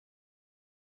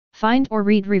Find or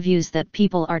read reviews that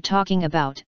people are talking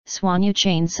about. Xuanyue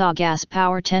chainsaw gas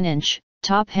power 10-inch,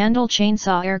 top handle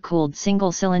chainsaw air-cooled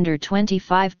single-cylinder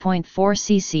 25.4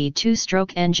 cc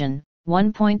 2-stroke engine,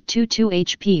 1.22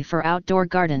 HP for outdoor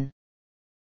garden.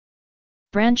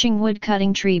 Branching, wood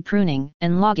cutting, tree pruning,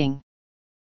 and logging.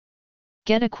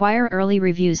 Acquire early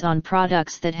reviews on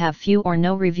products that have few or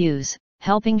no reviews,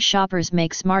 helping shoppers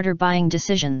make smarter buying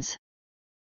decisions.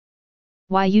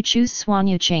 Why you choose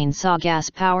Xuanyue chainsaw gas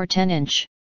power 10-inch.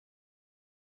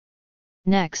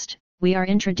 Next, we are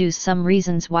introduce some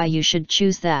reasons why you should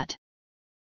choose that.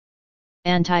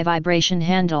 Anti-vibration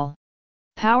handle.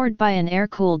 Powered by an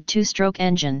air-cooled 2-stroke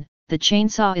engine, the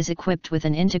chainsaw is equipped with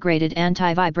an integrated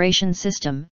anti-vibration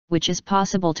system, which is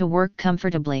possible to work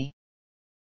comfortably.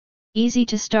 Easy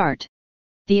to start.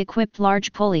 The equipped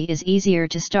large pulley is easier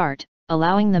to start,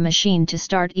 allowing the machine to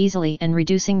start easily and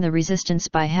reducing the resistance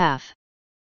by half.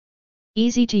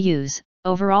 Easy to use,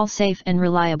 overall safe and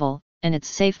reliable, and its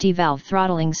safety valve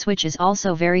throttling switch is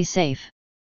also very safe.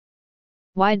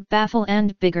 Wide baffle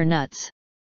and bigger nuts.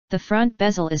 The front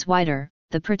bezel is wider,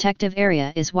 the protective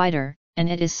area is wider, and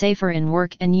it is safer in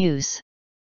work and use.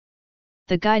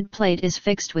 The guide plate is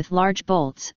fixed with large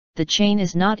bolts, the chain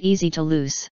is not easy to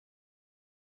loose.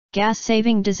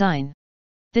 Gas-saving design.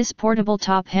 This portable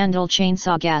top-handle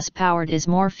chainsaw gas-powered is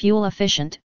more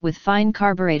fuel-efficient, with fine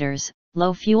carburetors,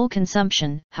 low fuel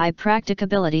consumption, high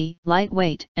practicability,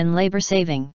 lightweight, and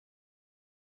labor-saving.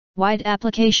 Wide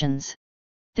applications.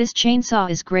 This chainsaw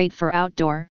is great for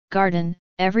outdoor, garden,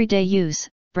 everyday use,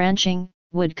 branching,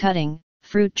 wood cutting,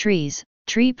 fruit trees,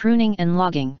 tree pruning and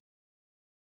logging.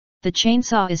 The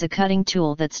chainsaw is a cutting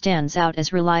tool that stands out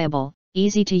as reliable,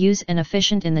 easy to use and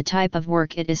efficient in the type of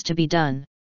work it is to be done.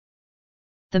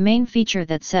 The main feature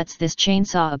that sets this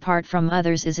chainsaw apart from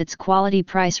others is its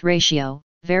quality-price ratio,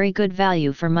 very good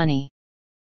value for money.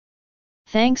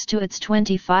 Thanks to its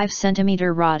 25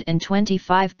 cm rod and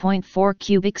 25.4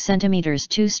 cubic centimeters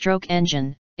 2-stroke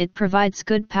engine, it provides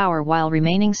good power while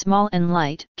remaining small and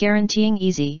light, guaranteeing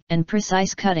easy and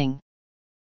precise cutting.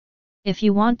 If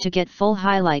you want to get full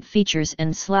highlight features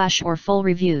and or full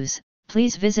reviews,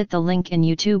 please visit the link in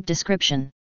YouTube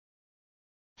description.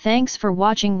 Thanks for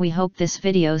watching. We hope this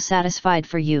video satisfied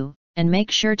for you, and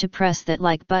make sure to press that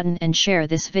like button and share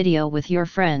this video with your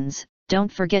friends.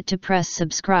 Don't forget to press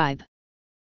subscribe.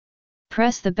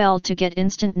 Press the bell to get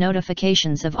instant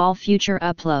notifications of all future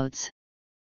uploads.